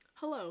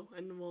Hello,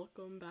 and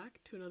welcome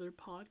back to another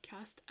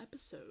podcast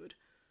episode.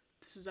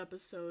 This is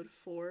episode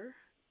 4,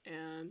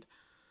 and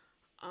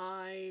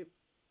I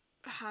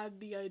had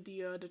the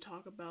idea to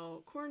talk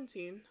about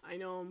quarantine. I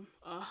know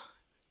I'm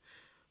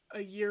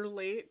a year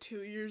late,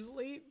 2 years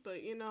late, but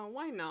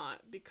why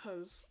not?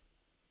 Because,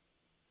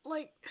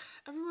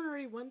 everyone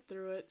already went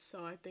through it,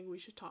 so I think we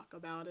should talk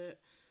about it.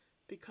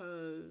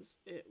 Because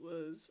it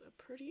was a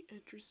pretty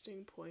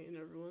interesting point in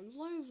everyone's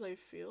lives, I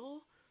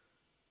feel.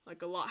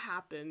 A lot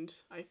happened,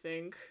 I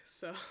think,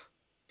 so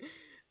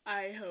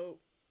I hope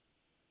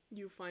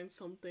you find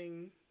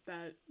something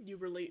that you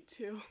relate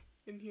to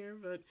in here,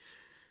 but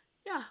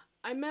yeah,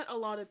 I met a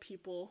lot of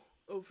people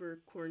over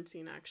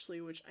quarantine,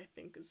 actually, which I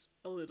think is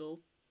a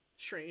little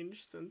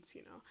strange since,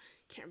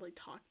 can't really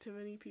talk to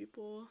many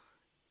people,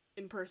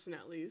 in person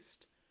at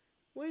least,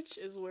 which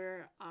is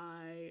where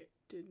I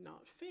did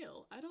not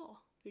fail at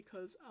all.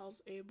 Because I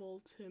was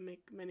able to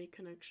make many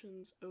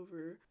connections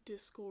over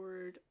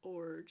Discord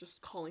or just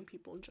calling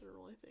people in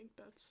general. I think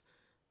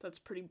that's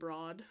pretty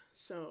broad.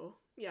 So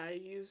yeah, I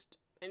used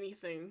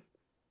anything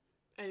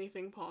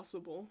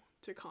possible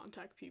to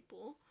contact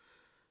people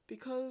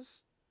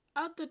because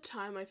at the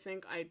time I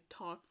think I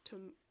talked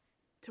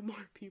to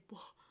more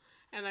people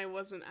and I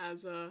wasn't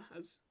as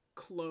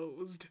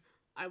closed.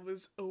 I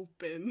was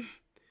open,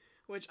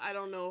 which I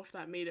don't know if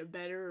that made it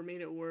better or made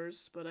it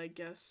worse, but I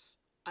guess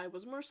I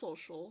was more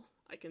social,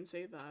 I can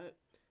say that.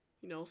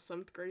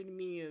 7th grade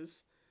me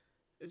is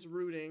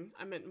rooting.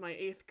 I meant my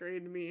 8th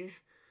grade me.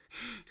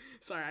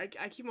 Sorry,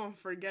 I keep on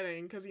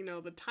forgetting, because,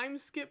 the time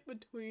skip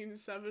between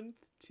 7th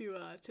to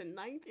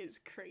 9th is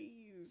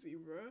crazy,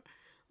 bro.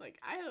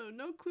 I have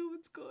no clue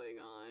what's going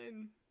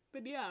on.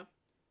 But yeah,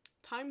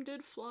 time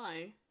did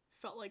fly.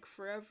 Felt like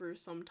forever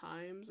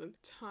sometimes, and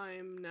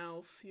time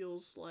now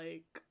feels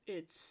like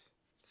it's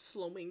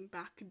slowing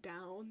back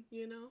down,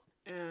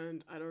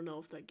 And I don't know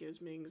if that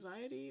gives me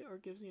anxiety or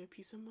gives me a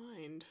peace of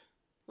mind.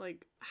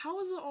 How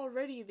is it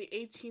already the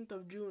 18th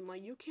of June?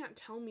 You can't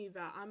tell me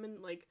that I'm in,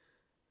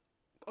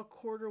 a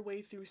quarter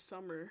way through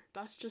summer.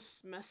 That's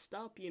just messed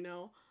up,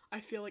 I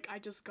feel like I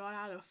just got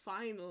out of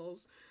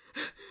finals.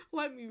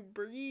 Let me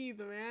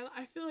breathe, man.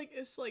 I feel like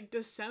it's,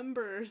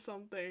 December or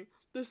something.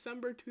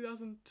 December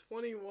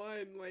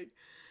 2021.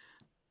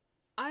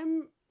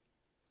 I'm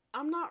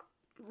not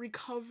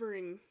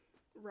recovering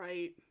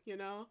right,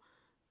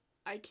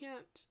 I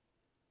can't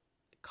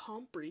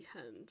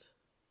comprehend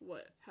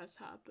what has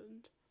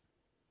happened.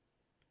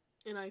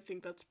 And I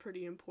think that's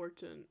pretty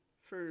important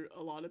for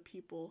a lot of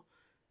people.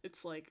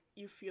 It's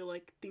you feel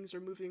like things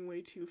are moving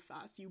way too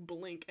fast. You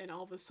blink and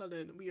all of a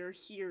sudden we are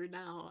here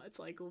now. It's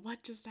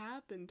what just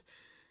happened?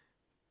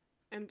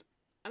 And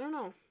I don't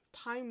know,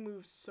 time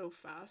moves so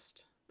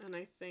fast. And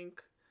I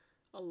think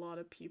a lot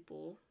of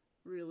people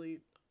really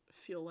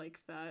feel like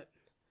that.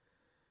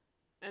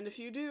 And if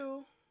you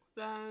do,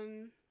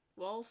 then,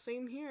 well,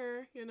 same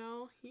here, it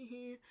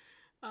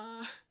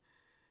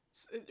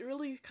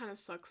really kind of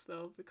sucks,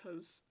 though,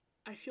 because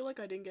I feel like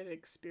I didn't get to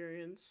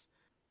experience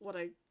what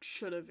I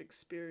should have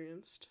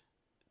experienced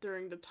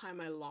during the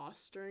time I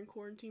lost during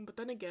quarantine. But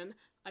then again,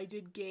 I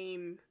did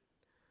gain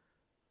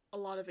a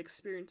lot of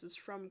experiences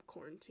from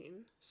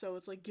quarantine. So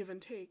it's give and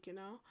take,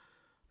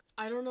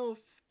 I don't know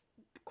if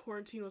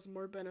quarantine was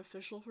more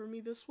beneficial for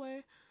me this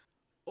way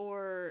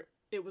or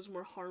it was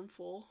more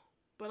harmful.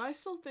 But I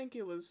still think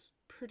it was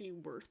pretty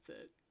worth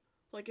it.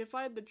 If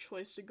I had the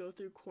choice to go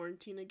through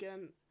quarantine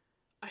again,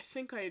 I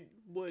think I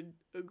would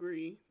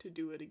agree to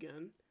do it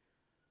again.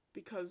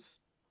 Because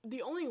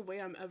the only way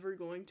I'm ever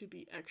going to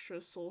be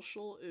extra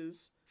social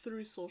is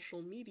through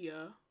social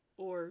media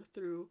or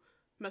through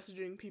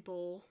messaging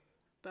people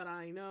that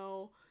I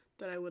know,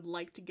 that I would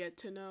like to get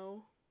to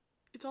know.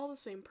 It's all the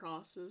same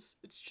process.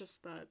 It's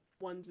just that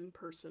one's in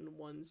person,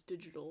 one's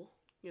digital,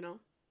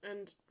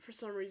 And for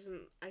some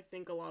reason, I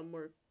think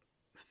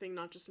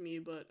not just me,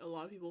 but a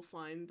lot of people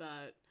find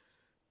that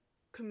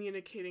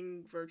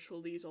communicating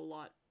virtually is a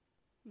lot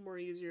more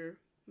easier,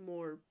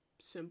 more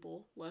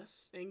simple,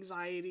 less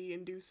anxiety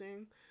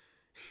inducing,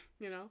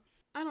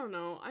 I don't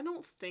know. I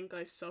don't think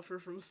I suffer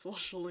from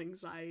social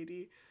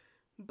anxiety,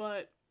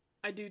 but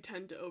I do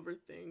tend to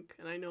overthink,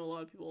 and I know a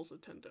lot of people also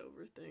tend to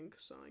overthink,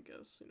 so I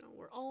guess,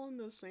 we're all in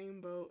the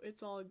same boat.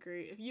 It's all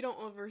great. If you don't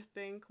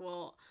overthink,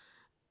 well,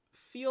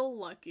 feel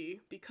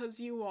lucky, because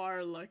you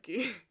are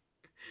lucky.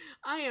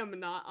 I am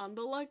not on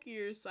the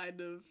luckier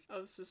side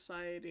of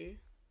society.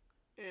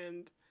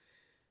 And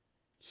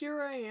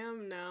here I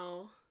am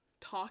now,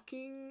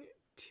 talking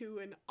to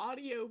an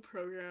audio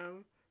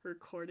program,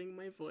 recording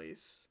my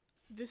voice.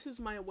 This is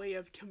my way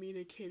of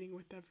communicating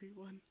with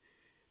everyone.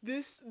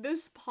 This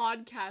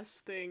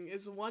podcast thing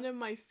is one of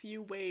my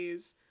few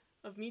ways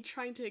of me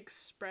trying to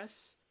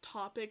express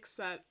topics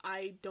that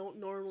I don't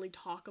normally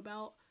talk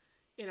about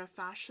in a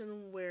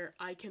fashion where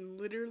I can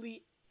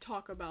literally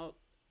talk about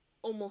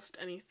almost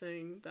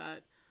anything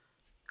that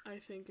I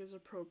think is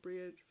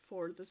appropriate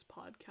for this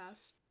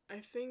podcast. I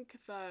think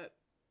that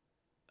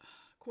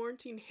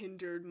quarantine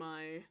hindered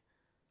my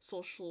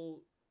social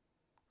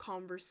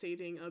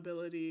conversating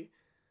ability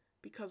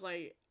because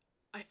I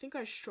I think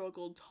I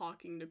struggled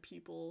talking to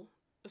people,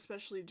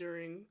 especially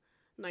during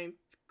ninth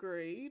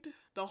grade,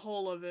 the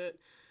whole of it.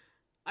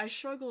 I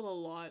struggled a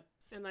lot,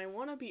 and I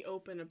want to be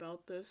open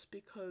about this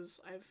because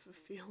I have a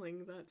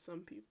feeling that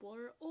some people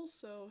are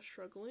also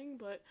struggling,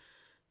 but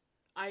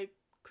I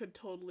could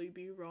totally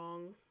be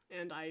wrong,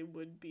 and I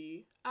would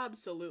be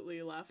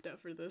absolutely laughed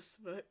at for this,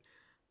 but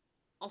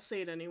I'll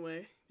say it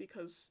anyway,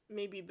 because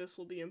maybe this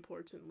will be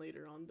important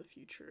later on in the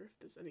future if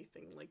there's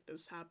anything like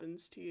this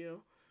happens to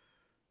you.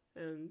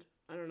 And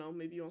I don't know,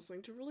 maybe you want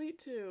something to relate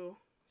to,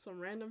 some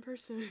random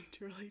person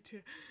to relate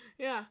to.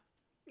 Yeah,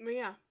 but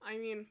yeah, I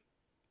mean,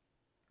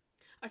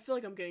 I feel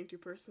like I'm getting too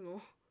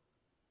personal.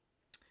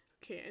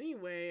 Okay,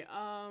 anyway,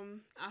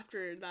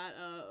 after that,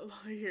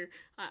 lawyer,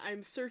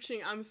 I'm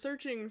searching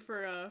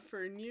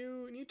for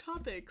new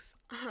topics.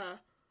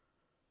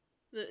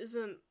 That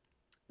isn't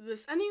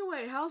this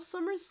anyway. How's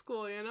summer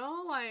school?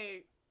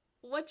 Like,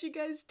 what you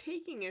guys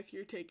taking if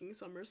you're taking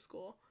summer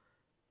school?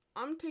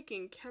 I'm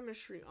taking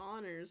chemistry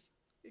honors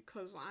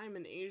because I'm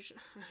an Asian.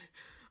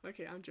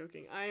 Okay, I'm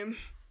joking.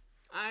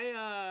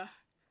 I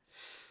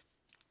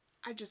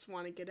just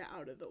want to get it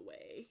out of the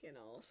way,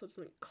 so it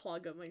doesn't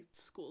clog up my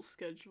school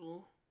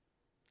schedule.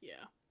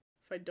 Yeah.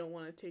 If I don't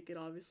want to take it,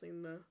 obviously,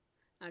 in the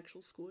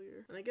actual school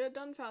year. And I get it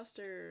done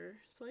faster.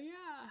 So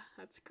yeah,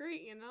 that's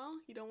great,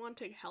 You don't want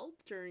to take health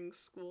during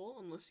school,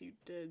 unless you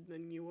did,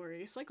 then you were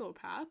a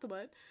psychopath,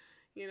 but,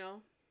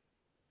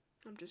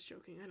 I'm just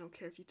joking. I don't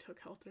care if you took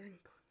health during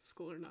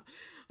school or not.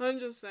 I'm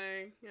just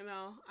saying,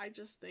 I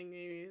just think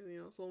maybe,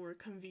 it's a little more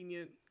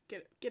convenient.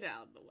 Get it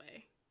out of the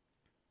way.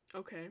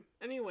 Okay.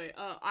 Anyway,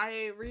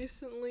 I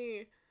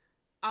recently,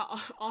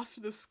 off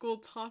the school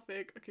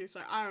topic. Okay,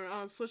 sorry,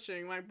 I'm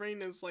switching. My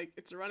brain is like,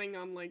 it's running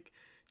on like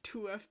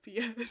 2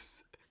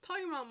 FPS.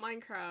 Talking about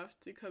Minecraft,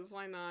 because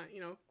why not?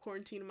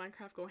 Quarantine and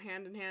Minecraft go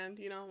hand in hand,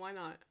 why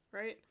not,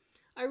 right?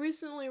 I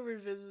recently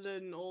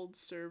revisited an old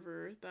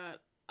server that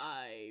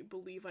I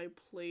believe I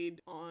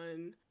played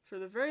on for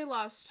the very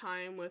last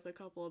time with a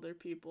couple other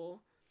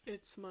people.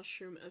 It's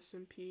Mushroom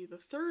SMP, the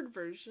third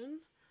version.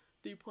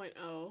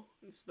 3.0.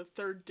 It's the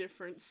third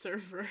different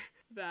server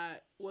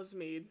that was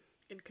made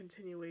in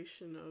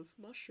continuation of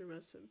Mushroom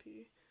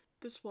SMP.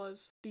 This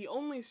was the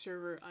only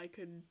server I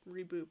could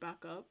reboot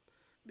back up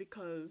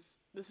because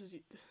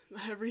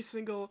every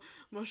single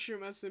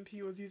Mushroom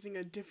SMP was using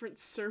a different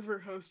server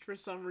host for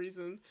some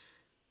reason.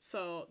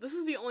 So this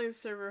is the only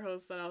server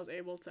host that I was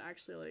able to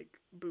actually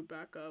boot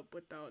back up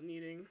without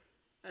needing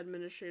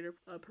administrator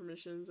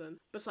permissions. And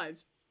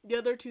besides, the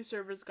other 2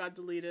 servers got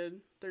deleted.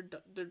 They're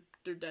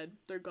dead.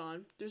 They're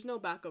gone. There's no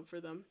backup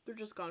for them. They're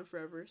just gone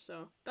forever.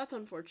 So that's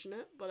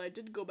unfortunate. But I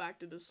did go back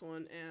to this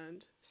one,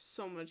 and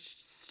so much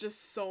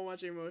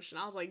emotion.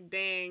 I was like,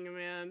 dang,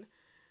 man.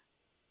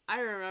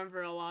 I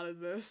remember a lot of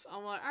this.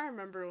 I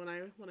remember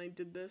when I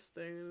did this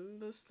thing and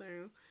this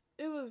thing.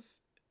 It was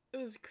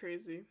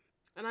crazy.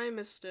 And I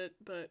missed it,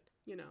 but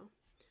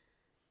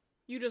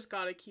you just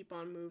gotta keep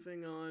on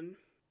moving on,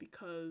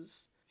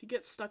 because if you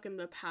get stuck in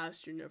the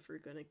past, you're never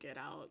gonna get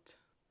out.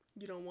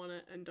 You don't want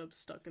to end up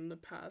stuck in the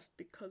past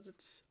because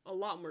it's a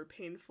lot more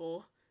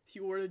painful. If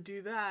you were to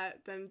do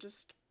that, then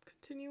just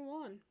continue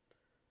on.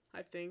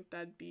 I think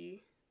that'd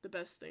be the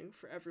best thing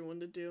for everyone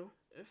to do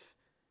if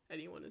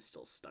anyone is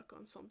still stuck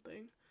on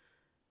something.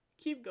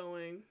 Keep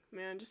going,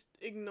 man. Just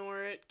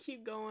ignore it.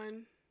 Keep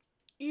going.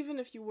 Even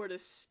if you were to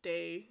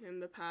stay in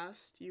the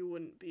past, you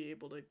wouldn't be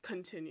able to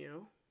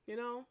continue.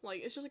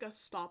 It's just like a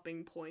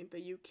stopping point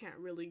that you can't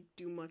really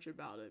do much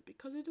about it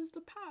because it is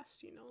the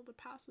past, The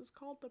past is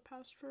called the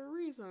past for a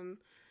reason.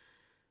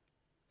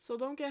 So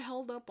don't get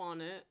held up on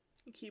it.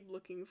 Keep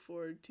looking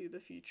forward to the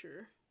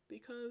future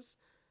because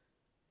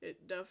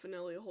it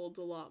definitely holds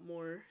a lot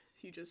more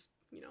if you just,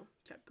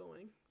 kept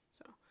going.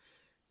 So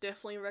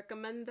definitely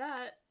recommend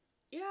that.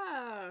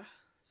 Yeah,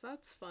 so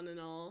that's fun and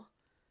all.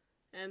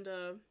 And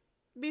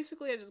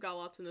basically I just got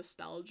lots of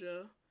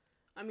nostalgia.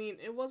 I mean,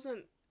 it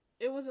wasn't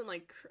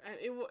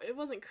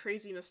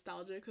crazy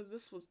nostalgia because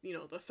this was,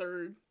 the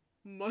third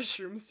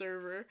Mushroom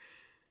server.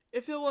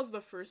 If it was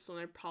the first one,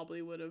 I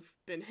probably would have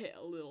been hit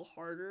a little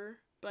harder.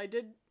 But I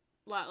did,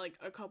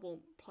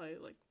 probably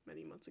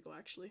many months ago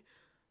actually,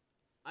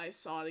 I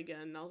saw it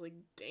again and I was like,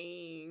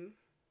 dang,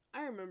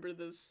 I remember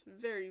this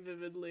very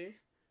vividly.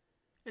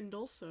 And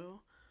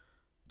also,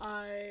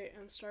 I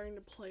am starting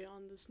to play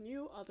on this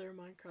new other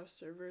Minecraft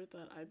server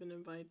that I've been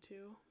invited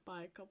to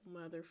by a couple of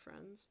my other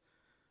friends.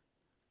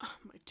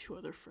 My 2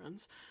 other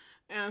friends.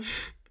 And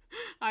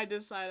I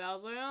decided, I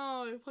was like,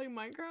 oh, I play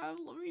Minecraft,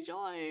 let me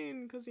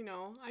join. Because,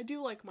 I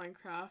do like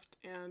Minecraft,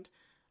 and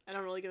I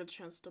don't really get a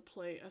chance to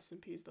play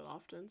SMPs that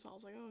often. So I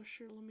was like, oh,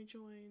 sure, let me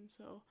join.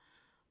 So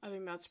I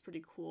think that's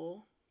pretty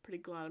cool. Pretty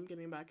glad I'm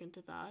getting back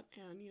into that.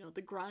 And,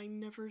 the grind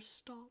never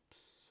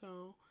stops.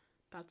 So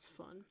that's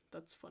fun.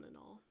 That's fun and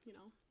all,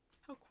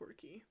 How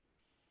quirky.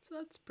 So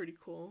that's pretty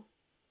cool.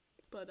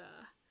 But,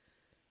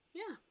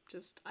 yeah,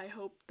 just I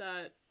hope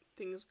that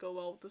things go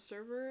well with the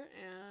server,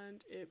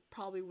 and it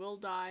probably will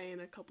die in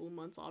a couple of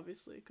months,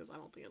 obviously, because I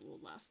don't think it will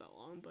last that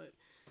long, but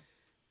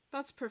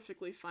that's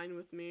perfectly fine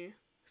with me.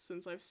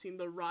 since I've seen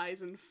the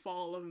rise and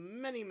fall of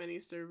many, many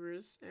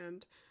servers,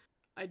 and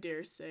I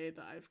dare say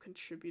that I've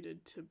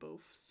contributed to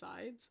both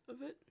sides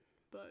of it.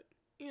 But,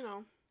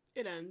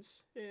 it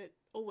ends. It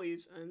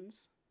always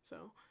ends.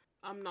 So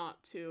I'm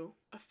not too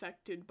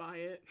affected by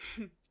it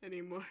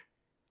anymore.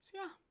 So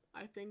yeah,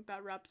 I think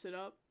that wraps it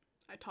up.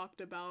 I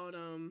talked about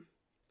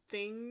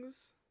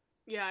things.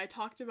 Yeah, I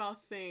talked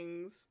about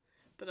things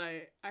that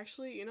I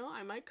actually,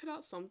 I might cut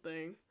out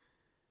something.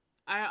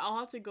 I'll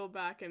have to go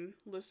back and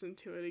listen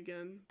to it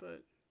again,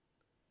 but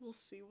we'll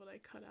see what I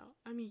cut out.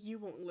 I mean, you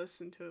won't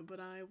listen to it, but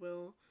I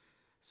will.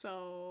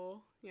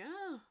 So,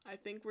 yeah, I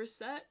think we're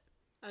set.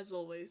 As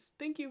always,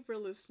 thank you for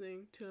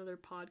listening to another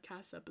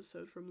podcast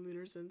episode from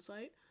Lunar's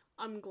Insight.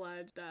 I'm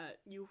glad that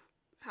you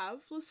have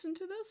listened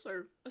to this,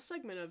 or a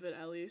segment of it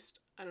at least.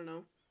 I don't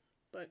know.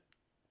 But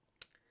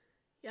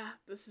yeah,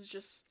 this is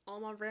just all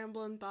my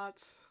rambling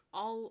thoughts,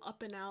 all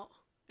up and out,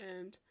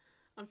 and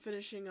I'm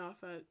finishing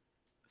off at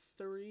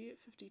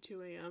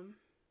 3:52 a.m.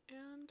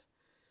 and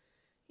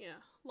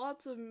yeah,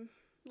 lots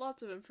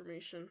of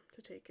information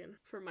to take in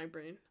for my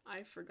brain.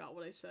 I forgot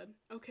what I said.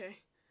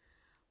 Okay.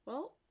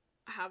 Well,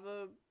 have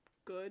a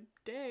good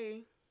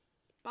day.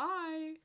 Bye.